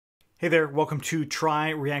Hey there, welcome to Try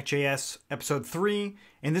REACTJS episode 3.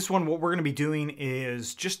 In this one, what we're going to be doing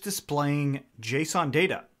is just displaying JSON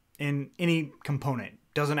data in any component.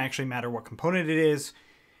 Doesn't actually matter what component it is,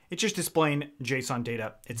 it's just displaying JSON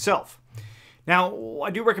data itself. Now, I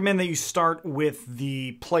do recommend that you start with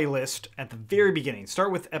the playlist at the very beginning.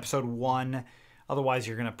 Start with episode 1, otherwise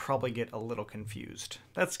you're going to probably get a little confused.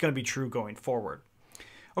 That's going to be true going forward.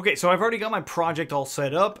 Okay, so I've already got my project all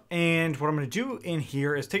set up, and what I'm going to do in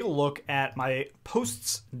here is take a look at my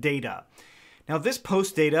posts data. Now, this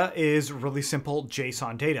post data is really simple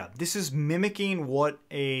JSON data. This is mimicking what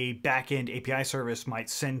a backend API service might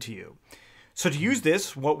send to you. So to use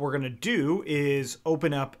this, what we're going to do is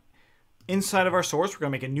open up inside of our source. We're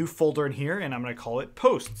going to make a new folder in here, and I'm going to call it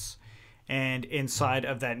posts. And inside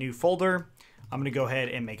of that new folder, I'm going to go ahead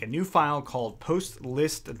and make a new file called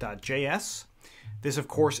postlist.js. This, of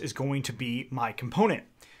course, is going to be my component.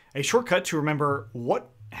 A shortcut to remember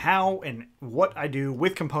what, how, and what I do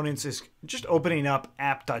with components is just opening up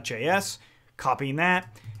app.js, copying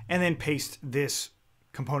that, and then paste this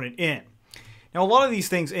component in. Now, a lot of these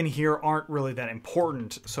things in here aren't really that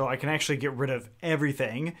important, so I can actually get rid of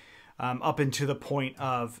everything up into the point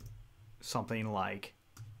of something like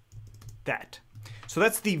that. So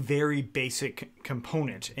that's the very basic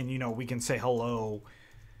component, and we can say hello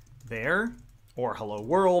there, or hello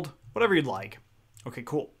world, whatever you'd like. Okay,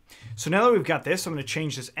 cool. So now that we've got this, I'm going to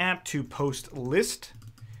change this app to post list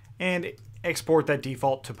and export that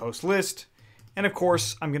default to post list. And of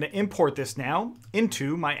course, I'm going to import this now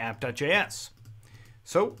into my app.js.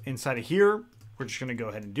 So inside of here, we're just going to go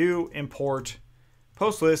ahead and do import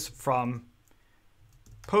post list from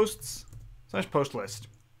posts/post list.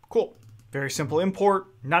 Cool. Very simple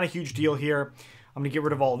import, not a huge deal here. I'm going to get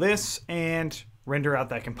rid of all this and render out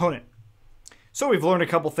that component. So we've learned a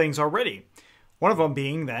couple things already. One of them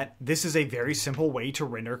being that this is a very simple way to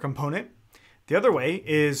render a component. The other way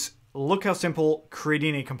is look how simple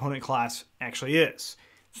creating a component class actually is.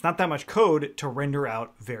 It's not that much code to render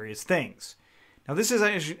out various things. Now this is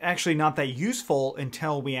actually not that useful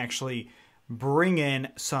until we actually bring in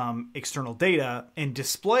some external data and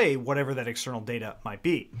display whatever that external data might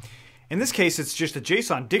be. In this case, it's just a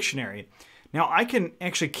JSON dictionary. Now, I can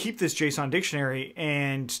actually keep this JSON dictionary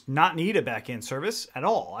and not need a backend service at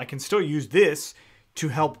all. I can still use this to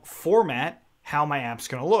help format how my app's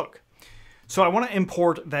going to look. So I want to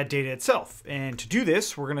import that data itself. And to do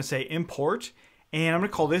this, we're going to say import, and I'm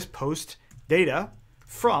going to call this post data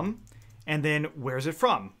from, and then where's it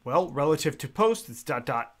from? Well, relative to post, it's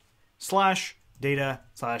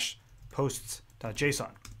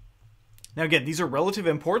 /data/posts.json. Now again, these are relative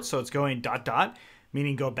imports, so it's going ...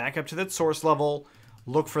 meaning go back up to that source level,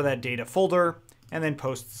 look for that data folder, and then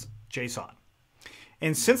posts JSON.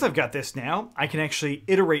 And since I've got this now, I can actually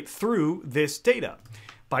iterate through this data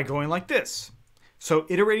by going like this. So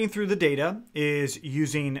iterating through the data is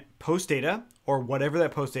using post data, or whatever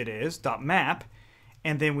that post data is, .map,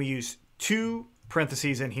 and then we use 2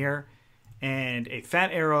 parentheses in here and a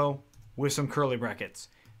fat arrow with some curly brackets.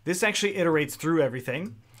 This actually iterates through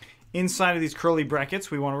everything. Inside of these curly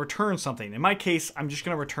brackets, we want to return something. In my case, I'm just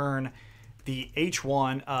going to return the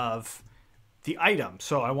H1 of the item.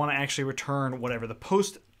 So I want to actually return whatever the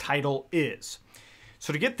post title is.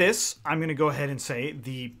 So to get this, I'm going to go ahead and say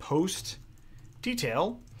the post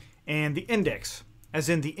detail and the index, as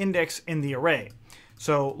in the index in the array.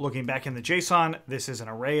 So looking back in the JSON, this is an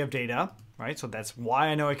array of data, right? So that's why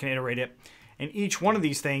I know I can iterate it. And each one of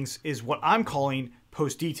these things is what I'm calling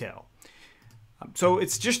post detail. So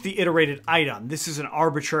it's just the iterated item. This is an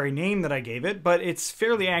arbitrary name that I gave it, but it's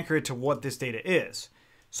fairly accurate to what this data is.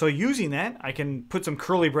 So using that, I can put some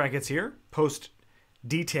curly brackets here, post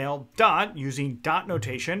detail dot, using dot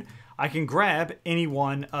notation, I can grab any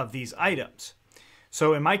one of these items.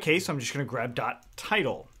 So in my case, I'm just going to grab dot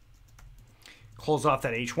title. Close off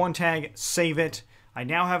that H1 tag, save it. I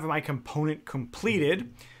now have my component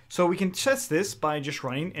completed. So we can test this by just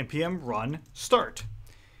running npm run start.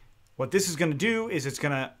 What this is going to do is it's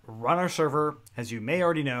going to run our server, as you may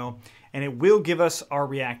already know, and it will give us our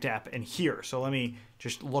React app in here. So let me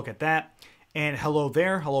just look at that. And hello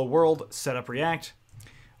there, hello world, set up React.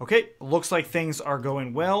 Okay, looks like things are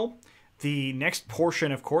going well. The next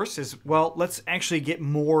portion, of course, is, well, let's actually get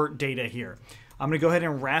more data here. I'm going to go ahead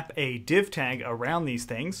and wrap a div tag around these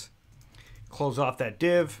things. Close off that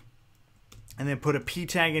div, and then put a p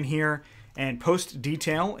tag in here. And post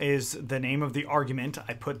detail is the name of the argument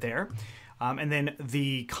I put there. And then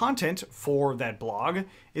the content for that blog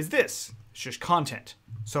is this. It's just content.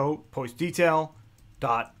 So post detail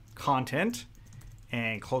dot content,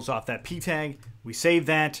 and close off that p tag. We save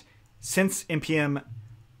that. Since npm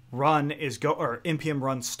run is or npm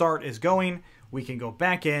run start is going, we can go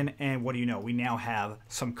back in, and what do you know? We now have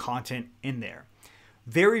some content in there.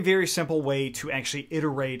 Very, very simple way to actually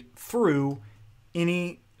iterate through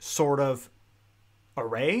any sort of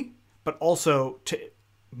array, but also to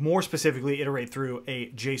more specifically iterate through a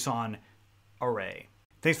JSON array.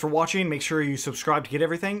 Thanks for watching. Make sure you subscribe to get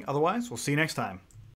everything. Otherwise, we'll see you next time.